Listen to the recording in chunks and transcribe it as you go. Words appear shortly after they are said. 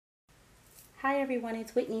Hi everyone,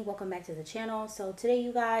 it's Whitney. Welcome back to the channel. So today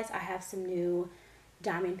you guys, I have some new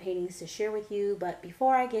diamond paintings to share with you, but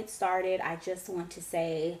before I get started, I just want to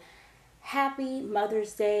say happy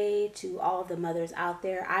Mother's Day to all of the mothers out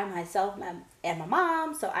there. I myself am a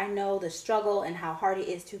mom, so I know the struggle and how hard it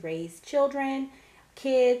is to raise children,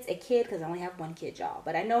 a kid, because I only have one kid, y'all,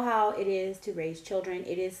 but I know how it is to raise children.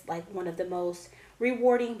 It is like one of the most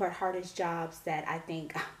rewarding but hardest jobs that I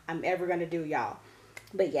think I'm ever gonna do, y'all.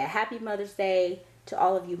 But yeah, happy Mother's Day to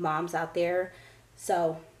all of you moms out there.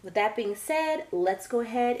 So with that being said, let's go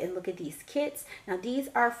ahead and look at these kits. Now these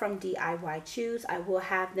are from diychoose. I will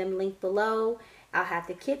have them linked below. I'll have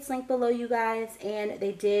the kits linked below, you guys, and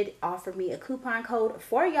they did offer me a coupon code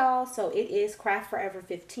for y'all, so it is Craft Forever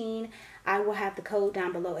 15. I will have the code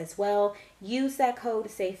down below as well. Use that code to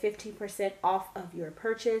save 15% off of your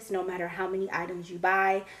purchase, no matter how many items you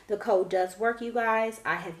buy. The code does work, you guys.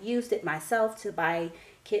 I have used it myself to buy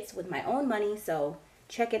kits with my own money, so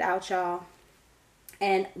check it out, y'all.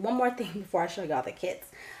 And one more thing before I show y'all the kits.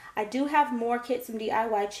 I do have more kits from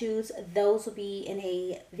diychoose. Those will be in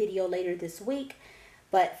a video later this week.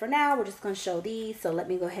 But for now, we're just going to show these. So let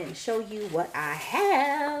me go ahead and show you what I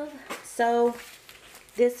have. So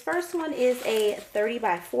this first one is a 30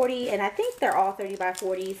 by 40. And I think they're all 30 by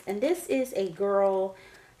 40s. And this is a girl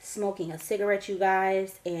smoking a cigarette, you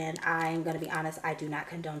guys. And I'm going to be honest, I do not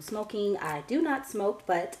condone smoking. I do not smoke.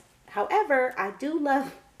 But however, I do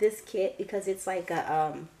love this kit because it's like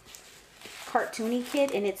a cartoony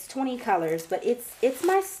kit, and it's 20 colors, but it's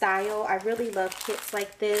my style. I really love kits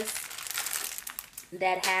like this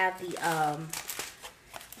that have the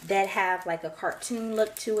that have like a cartoon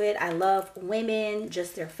look to it. I love women,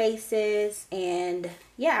 just their faces, and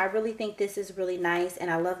yeah, I really think this is really nice.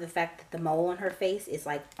 And I love the fact that the mole on her face is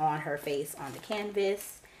like on her face on the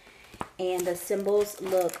canvas, and the symbols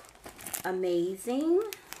look amazing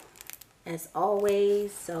as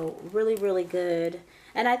always. So really good.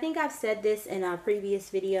 And I think I've said this in a previous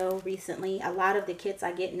video recently. A lot of the kits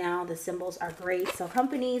I get now, the symbols are great. So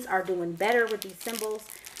companies are doing better with these symbols,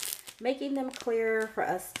 making them clearer for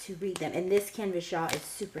us to read them. And this canvas, y'all, is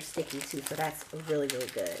super sticky too, so that's really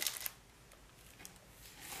good.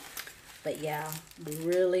 But yeah,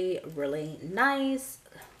 really nice.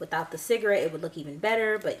 Without the cigarette, it would look even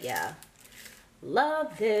better. But yeah,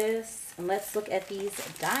 love this. And let's look at these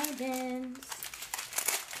diamonds.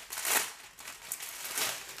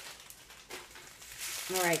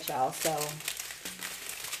 All right, y'all, so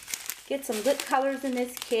get some good colors in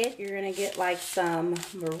this kit. You're gonna get like some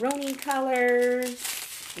maroony colors.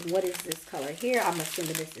 What is this color here? I'm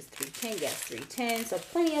assuming this is 310. Yes, 310. So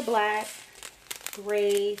plenty of black,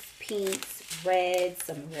 grays, pinks, reds,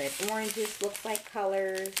 some red oranges looks like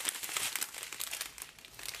colors.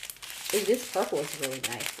 Ooh, this purple is really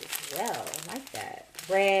nice as well. I like that.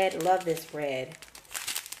 Red, love this red.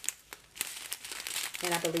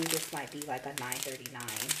 And I believe this might be like a 939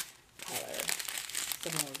 color.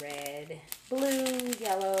 Some more red, blue,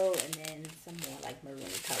 yellow, and then some more like maroon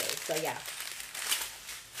colors. So yeah,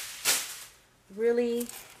 really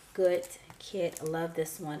good kit. Love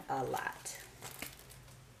this one a lot.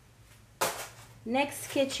 Next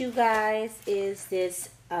kit, you guys, is this.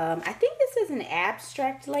 I think this is an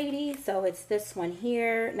abstract lady. So it's this one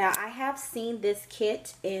here. Now I have seen this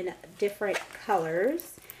kit in different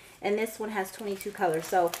colors. And this one has 22 colors.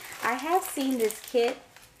 So I have seen this kit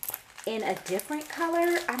in a different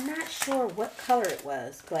color. I'm not sure what color it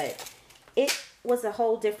was, but it was a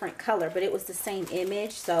whole different color, but it was the same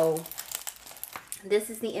image. So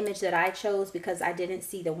this is the image that I chose because I didn't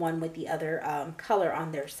see the one with the other color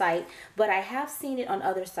on their site. But I have seen it on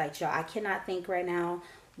other sites, y'all. I cannot think right now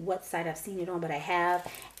what site I've seen it on, but I have.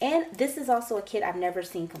 And this is also a kit I've never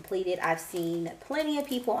seen completed. I've seen plenty of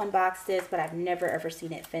people unbox this, but I've never ever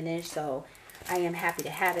seen it finished. So I am happy to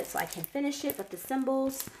have it so I can finish it. But the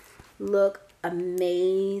symbols look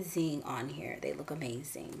amazing on here. They look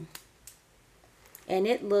amazing. And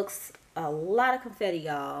it looks a lot of confetti,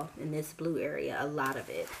 y'all, in this blue area. A lot of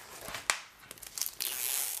it.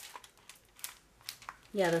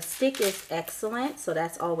 Yeah, the stick is excellent, so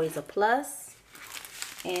that's always a plus.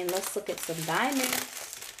 And let's look at some diamonds.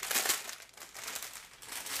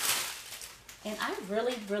 And I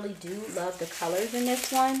really do love the colors in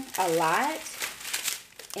this one a lot.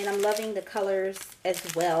 And I'm loving the colors as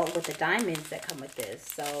well with the diamonds that come with this.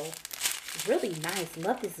 So really nice.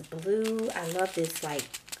 Love this blue. I love this like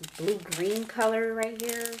blue-green color right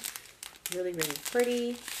here. Really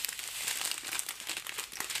pretty.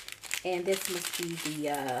 And this must be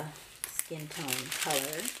the skin tone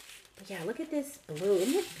color. But yeah, look at this blue.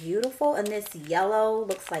 Isn't it beautiful? And this yellow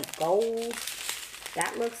looks like gold.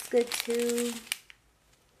 That looks good too.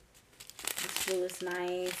 This blue is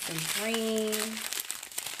nice. Some green.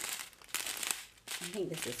 I think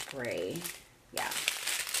this is gray. Yeah.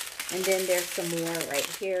 And then there's some more right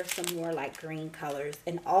here, some more like green colors.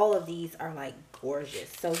 And all of these are like gorgeous.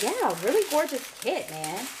 So yeah, really gorgeous kit,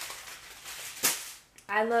 man.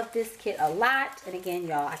 I love this kit a lot. And again,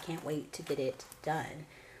 y'all, I can't wait to get it done.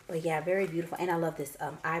 But yeah, very beautiful. And I love this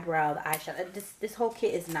eyebrow, the eyeshadow. This whole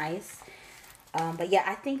kit is nice. But yeah,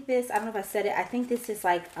 I think this, I don't know if I said it, I think this is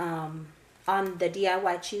like on the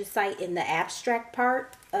DIY Choose site in the abstract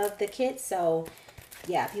part of the kit. So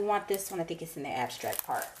yeah, if you want this one, I think it's in the abstract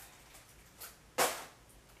part.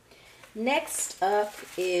 Next up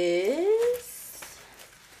is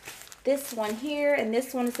this one here, and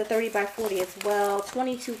this one is the 30 by 40 as well.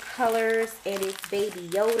 22 colors, and it's Baby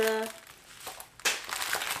Yoda.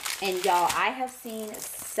 And y'all, I have seen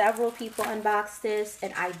several people unbox this,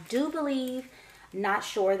 and I do believe, not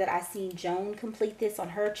sure that I seen Joan complete this on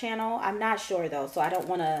her channel. I'm not sure though, so I don't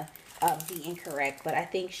want to be incorrect, but I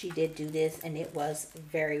think she did do this, and it was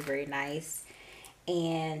very, very nice.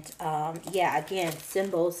 And yeah, again,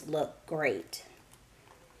 symbols look great.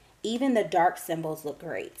 Even the dark symbols look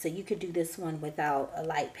great. So you could do this one without a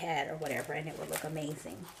light pad or whatever, and it would look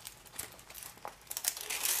amazing.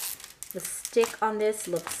 The stick on this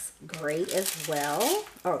looks great as well.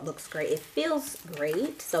 Or it looks great. It feels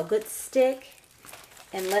great. So good stick.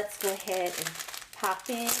 And let's go ahead and pop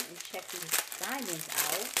in and check these diamonds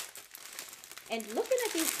out. And looking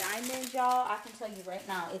at these diamonds, y'all, I can tell you right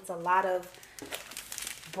now, it's a lot of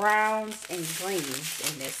browns and greens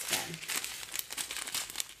in this one.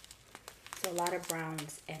 So a lot of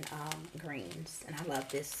browns and greens. And I love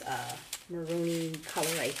this maroony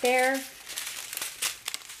color right there.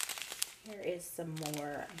 Here is some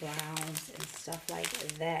more browns and stuff like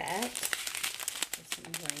that. There's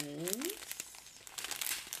some greens.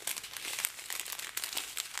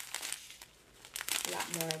 A lot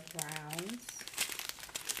more browns.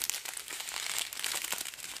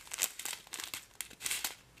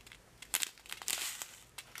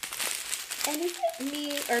 And is it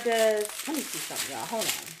me, or does, let me see something, y'all, hold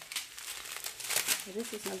on. So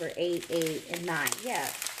this is number 8, 8, and 9, yeah.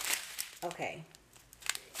 Okay.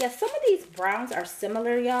 Yeah, some of these browns are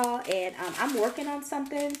similar, y'all, and I'm working on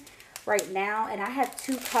something right now, and I have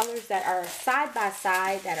two colors that are side by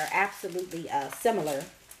side that are absolutely similar, and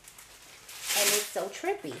it's so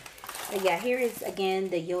trippy. But yeah, here is again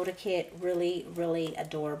the Yoda Kit, really, really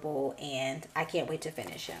adorable, and I can't wait to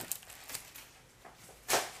finish him.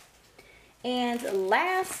 And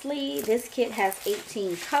lastly, this kit has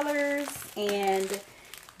 18 colors, and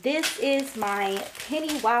this is my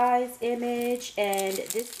Pennywise image, and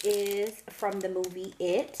this is from the movie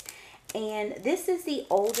It. And this is the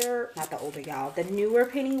older, not the older, y'all, the newer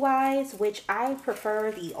Pennywise, which I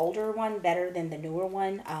prefer the older one better than the newer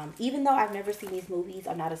one. Even though I've never seen these movies,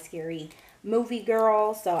 I'm not a scary movie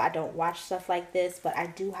girl, so I don't watch stuff like this. But I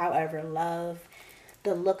do, however, love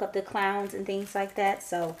the look of the clowns and things like that.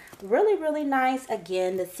 So really, really nice.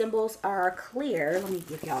 Again, the symbols are clear. Let me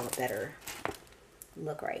give y'all a better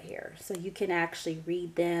look right here, so you can actually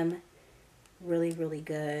read them really, really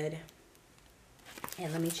good.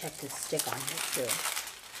 And let me check this stick on here too.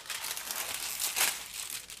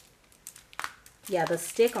 Yeah, the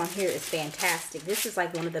stick on here is fantastic. This is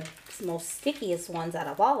like one of the most stickiest ones out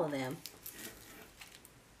of all of them.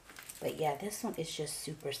 But yeah, this one is just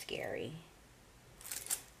super scary.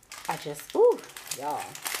 I just, ooh, y'all.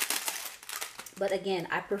 But again,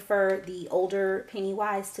 I prefer the older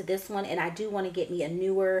Pennywise to this one, and I do want to get me a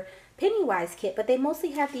newer Pennywise kit, but they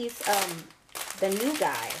mostly have these, the new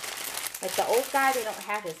guy. Like the old guy, they don't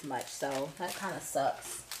have as much, so that kind of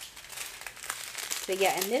sucks. So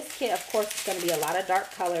yeah, and this kit, of course, is going to be a lot of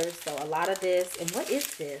dark colors, so a lot of this. And what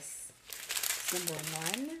is this? Number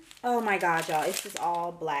 1. Oh my God, y'all, it's just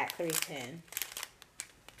all black, 310.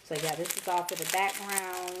 So yeah, this is all for the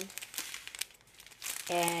background.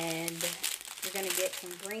 And we're going to get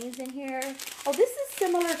some greens in here. Oh, this is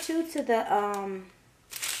similar too to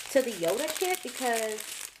the Yoda Kit, because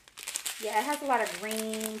yeah, it has a lot of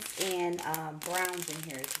greens and browns in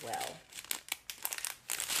here as well.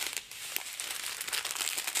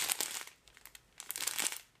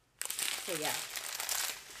 So yeah,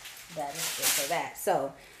 that is good for that.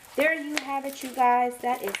 So there you have it, you guys.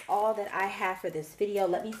 That is all that I have for this video.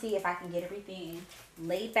 Let me see if I can get everything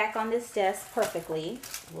laid back on this desk perfectly.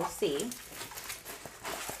 We'll see.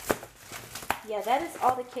 Yeah, that is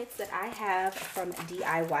all the kits that I have from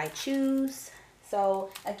DIY Choose. So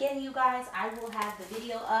again, you guys, I will have the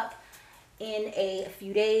video up in a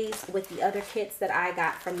few days with the other kits that I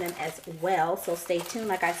got from them as well. So stay tuned,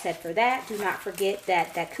 like I said, for that. Do not forget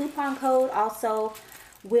that that coupon code also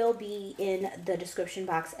will be in the description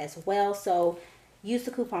box as well. So use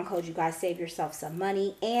the coupon code, you guys, save yourself some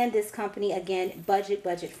money. And this company, again, budget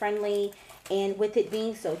friendly. And with it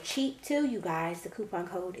being so cheap too, you guys, the coupon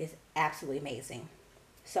code is absolutely amazing.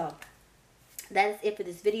 So that is it for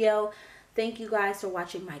this video. Thank you guys for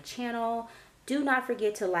watching my channel. Do not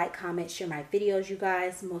forget to like, comment, share my videos, you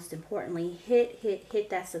guys. Most importantly, hit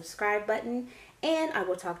that subscribe button. And I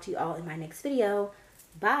will talk to you all in my next video.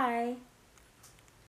 Bye.